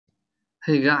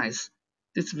Hey guys,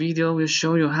 this video will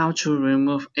show you how to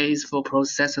remove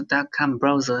ACE4Processor.com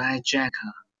browser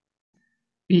hijacker.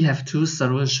 We have two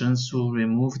solutions to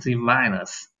remove the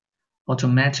virus: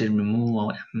 automatic removal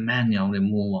and manual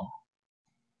removal.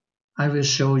 I will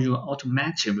show you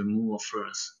automatic removal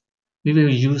first. We will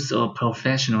use a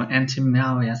professional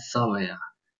anti-malware software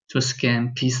to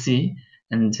scan PC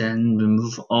and then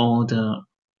remove all the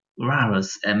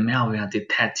virus and malware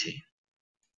detected.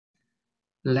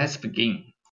 Let's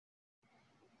begin.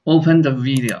 Open the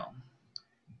video.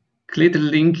 Click the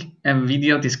link and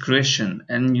video description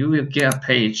and you will get a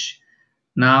page.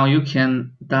 Now you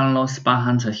can download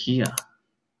SpyHunter here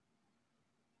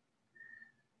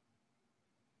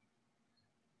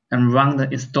and run the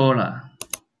installer.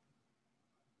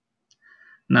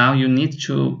 Now you need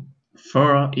to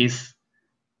follow its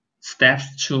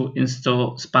steps to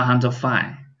install SpyHunter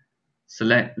file.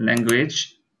 Select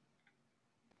language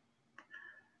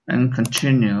and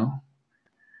continue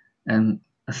and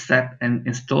accept and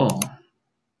install.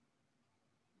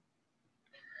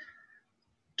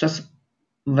 Just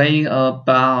wait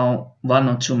about 1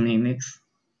 or 2 minutes.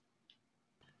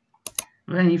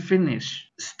 When you finish,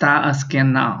 start a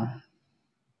scan now.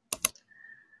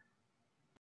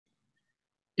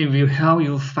 It will help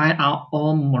you find out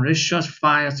all malicious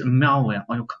files and malware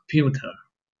on your computer.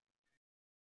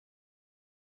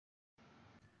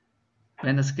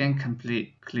 When the scan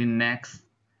complete, click Next.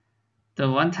 The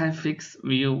one-time fix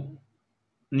will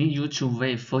need you to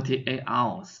wait 48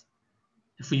 hours.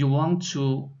 If you want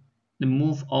to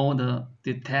remove all the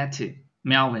detected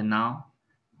malware now,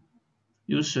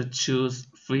 you should choose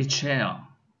Free Trial.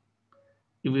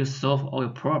 It will solve all your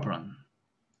problems.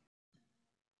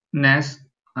 Next,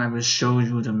 I will show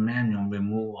you the manual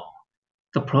removal.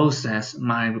 The process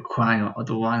might require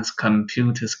advanced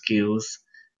computer skills.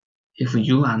 If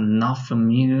you are not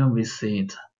familiar with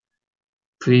it,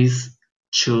 please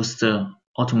choose the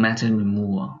automatic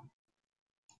removal.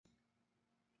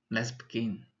 Let's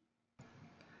begin.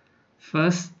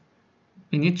 First,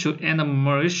 we need to end the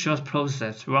malicious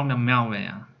process run the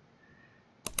malware.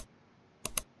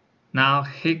 Now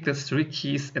hit the 3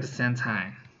 keys at the same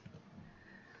time.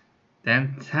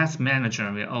 Then Task Manager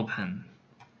will open.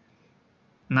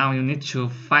 Now you need to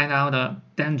find out the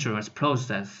dangerous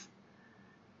process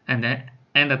and then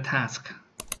end the task.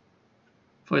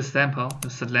 For example, you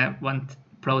select one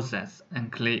process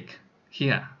and click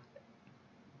here.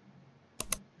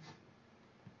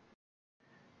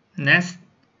 Next,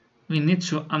 we need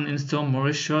to uninstall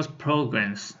malicious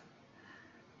programs.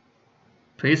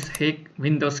 Please hit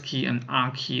Windows key and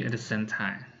R key at the same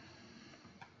time.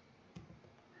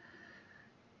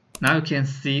 Now you can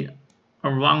see a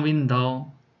wrong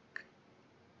window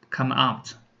come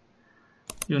out.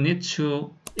 You need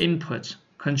to input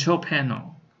Control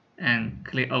Panel and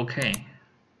click OK.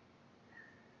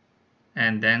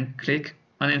 And then click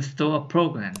Uninstall a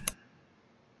program.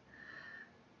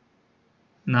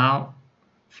 Now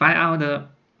find out the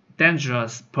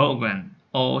dangerous program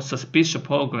or suspicious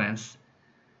programs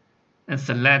and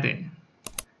select it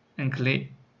and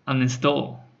click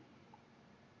Uninstall.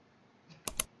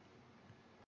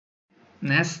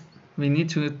 Next, we need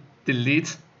to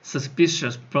delete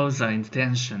suspicious browser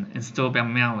extension installed by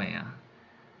malware.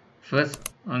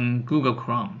 First, on Google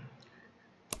Chrome,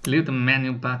 click the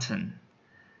menu button,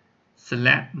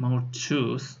 select More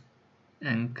Tools,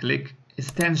 and click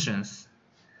Extensions.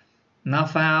 Now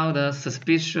find out the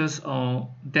suspicious or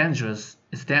dangerous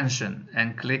extension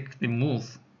and click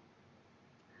Remove.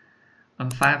 On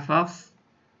Firefox,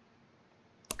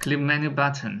 click Menu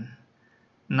button.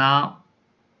 Now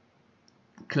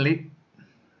click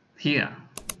here.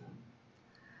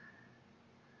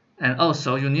 And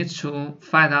also you need to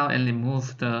find out and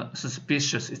remove the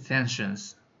suspicious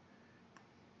extensions.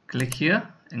 Click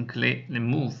here and click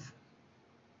Remove.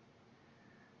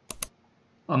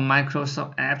 On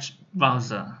Microsoft Edge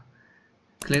browser,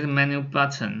 click the menu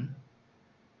button.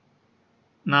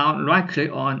 Now right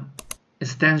click on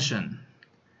Extension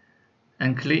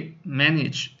and click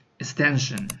Manage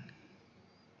Extension.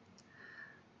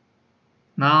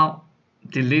 Now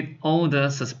delete all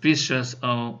the suspicious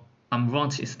or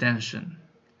unwanted extension.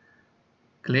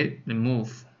 Click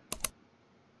Remove.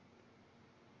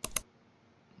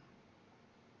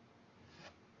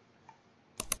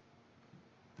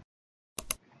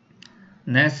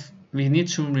 Next, we need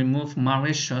to remove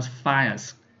malicious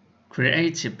files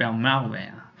created by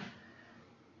malware.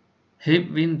 Hit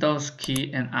Windows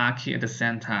key and R key at the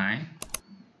same time.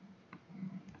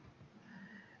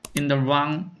 In the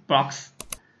Run box,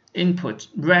 input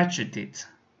regedit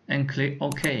and click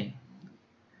OK.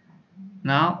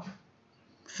 Now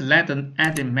select the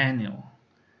Edit menu.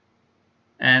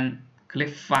 and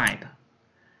click Find.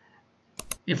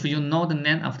 If you know the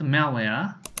name of the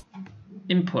malware,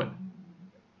 input.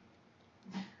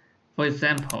 For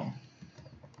example,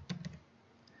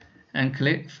 and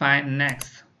click Find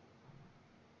Next.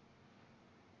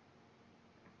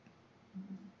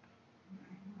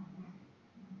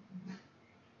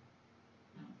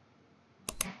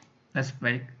 Let's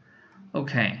wait.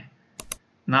 Okay,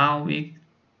 now we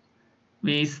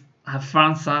have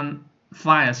found some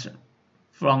files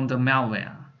from the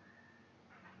malware.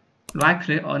 Right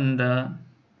click on the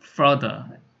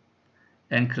folder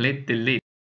and click Delete.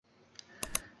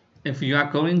 If you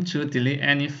are going to delete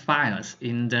any files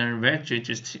in the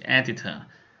registry editor,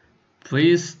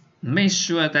 please make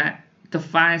sure that the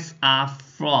files are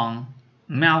from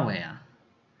malware.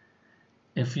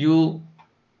 If you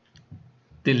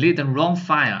delete the wrong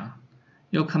file,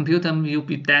 your computer will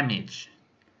be damaged.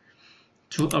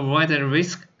 To avoid the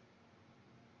risk,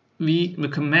 we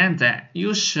recommend that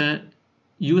you should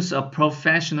use a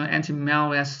professional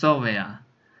anti-malware software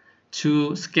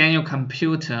to scan your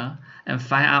computer and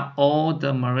find out all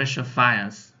the malicious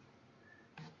files.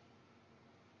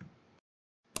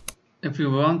 If you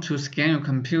want to scan your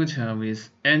computer with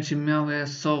anti-malware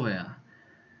software,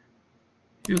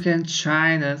 you can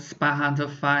try the SpyHunter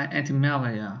 5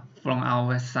 anti-malware from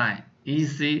our website,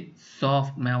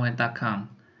 easysolvemalware.com.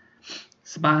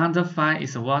 SpyHunter 5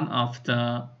 is one of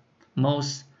the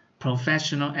most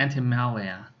professional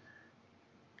anti-malware.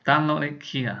 Download it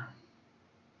here.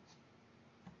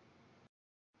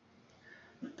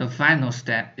 The final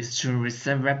step is to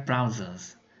reset web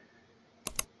browsers.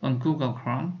 On Google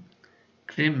Chrome,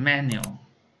 click Menu,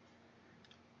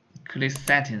 click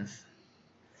Settings,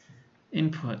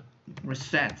 Input,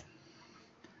 Reset.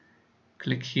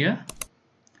 Click here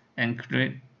and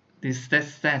click Reset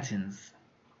Settings.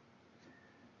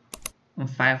 On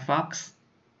Firefox,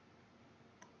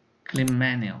 click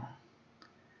Menu,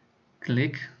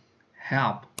 click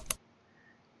Help,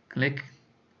 click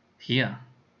here.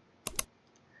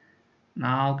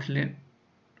 Now click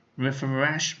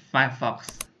Refresh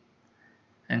Firefox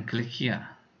and click here.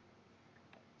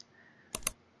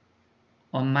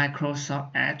 On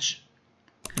Microsoft Edge,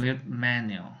 click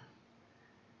Menu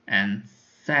and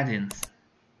Settings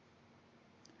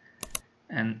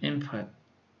and Input,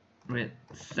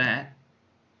 Reset.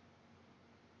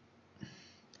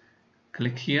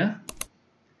 Click here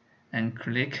and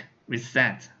click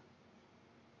Reset.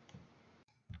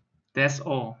 That's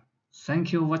all.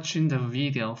 Thank you for watching the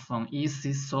video from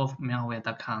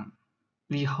easysolvemalware.com.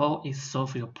 We hope it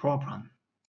solves your problem.